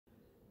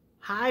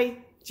Hi,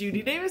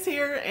 Judy Davis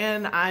here,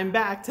 and I'm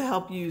back to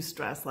help you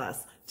stress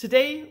less.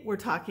 Today, we're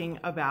talking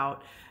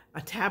about a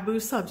taboo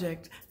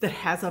subject that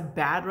has a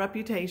bad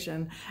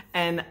reputation,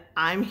 and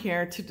I'm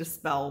here to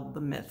dispel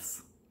the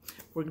myths.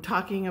 We're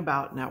talking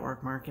about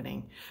network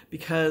marketing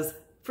because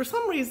for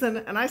some reason,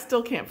 and I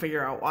still can't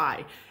figure out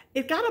why,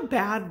 it got a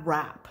bad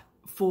rap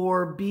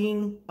for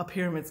being a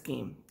pyramid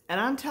scheme. And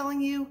I'm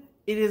telling you,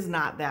 it is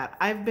not that.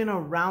 I've been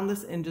around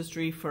this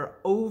industry for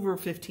over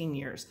 15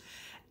 years.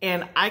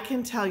 And I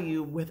can tell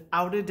you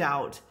without a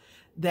doubt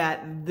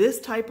that this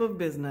type of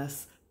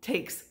business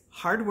takes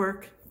hard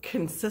work,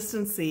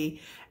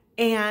 consistency,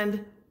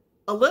 and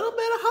a little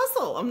bit of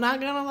hustle. I'm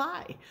not gonna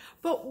lie.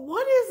 But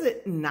what is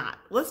it not?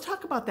 Let's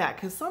talk about that,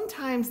 because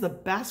sometimes the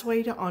best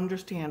way to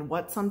understand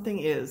what something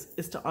is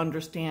to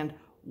understand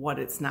what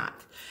it's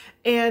not.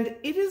 And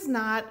it is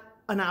not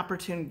an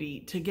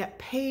opportunity to get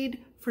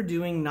paid for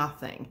doing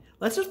nothing.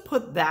 Let's just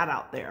put that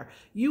out there.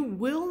 You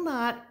will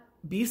not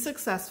be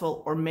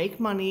successful or make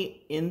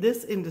money in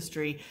this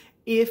industry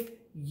if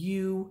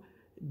you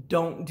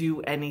don't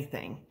do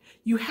anything.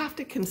 You have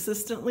to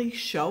consistently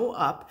show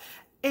up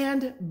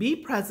and be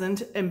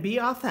present and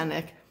be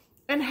authentic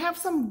and have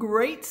some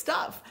great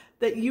stuff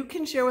that you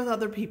can share with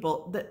other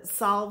people that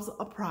solves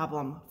a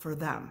problem for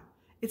them.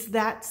 It's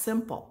that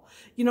simple.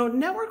 You know,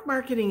 network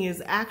marketing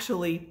is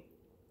actually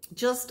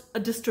just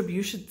a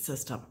distribution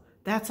system.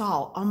 That's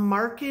all.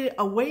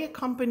 A way a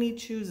company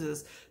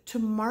chooses to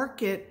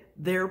market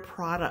their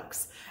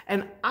products.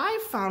 And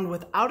I found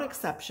without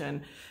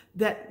exception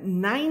that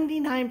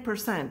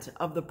 99%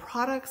 of the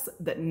products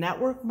that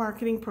network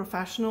marketing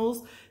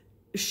professionals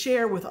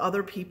share with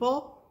other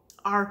people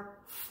are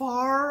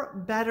far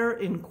better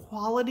in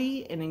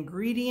quality and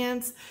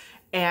ingredients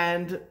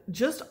and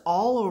just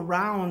all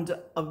around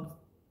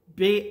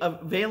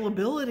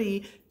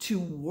availability to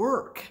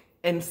work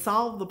and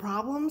solve the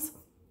problems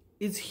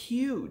is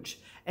huge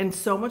and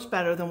so much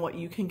better than what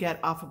you can get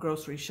off a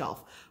grocery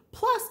shelf.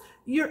 Plus,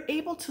 you're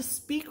able to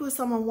speak with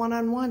someone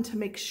one-on-one to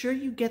make sure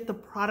you get the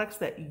products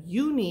that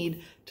you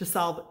need to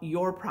solve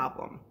your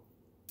problem.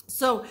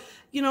 So,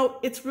 you know,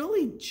 it's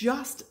really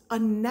just a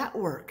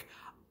network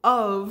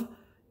of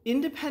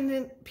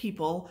independent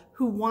people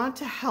who want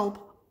to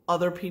help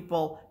other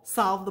people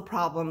solve the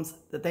problems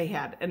that they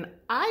had. And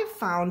I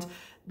found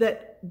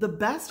that the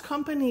best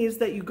companies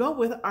that you go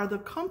with are the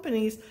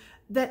companies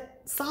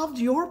that solved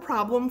your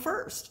problem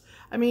first.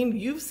 I mean,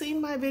 you've seen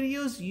my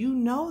videos, you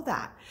know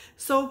that.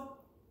 So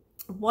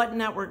what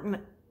network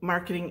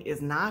marketing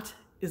is not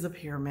is a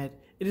pyramid.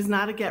 It is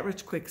not a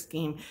get-rich-quick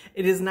scheme.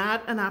 It is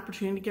not an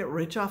opportunity to get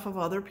rich off of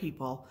other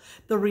people.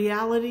 The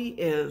reality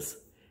is,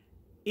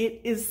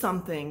 it is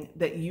something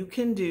that you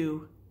can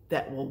do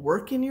that will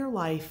work in your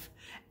life,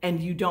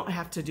 and you don't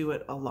have to do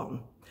it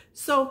alone.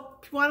 So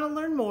if you want to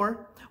learn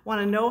more,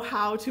 want to know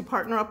how to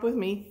partner up with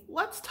me,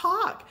 let's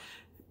talk.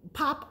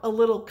 Pop a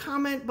little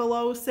comment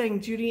below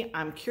saying, Judy,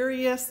 I'm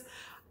curious.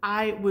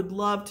 I would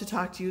love to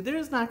talk to you.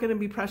 There's not going to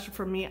be pressure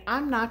from me.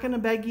 I'm not going to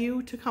beg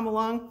you to come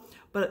along.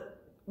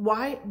 But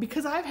why?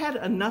 Because I've had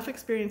enough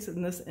experience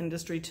in this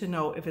industry to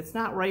know if it's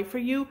not right for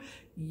you,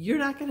 you're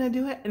not going to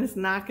do it, and it's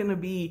not going to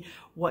be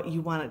what you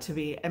want it to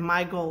be. And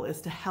my goal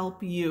is to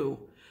help you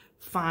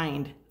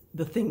find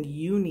the thing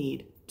you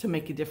need to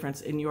make a difference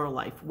in your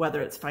life,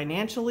 whether it's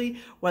financially,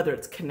 whether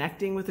it's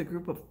connecting with a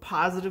group of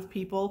positive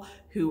people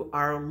who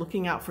are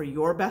looking out for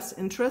your best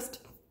interest.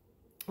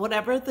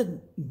 Whatever the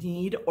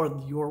need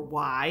or your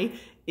why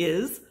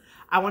is,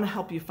 I want to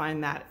help you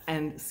find that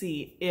and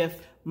see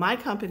if my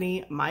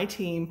company, my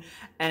team,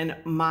 and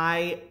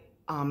my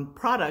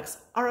products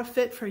are a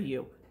fit for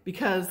you,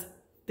 because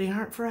they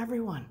aren't for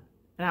everyone.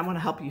 And I want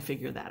to help you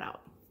figure that out.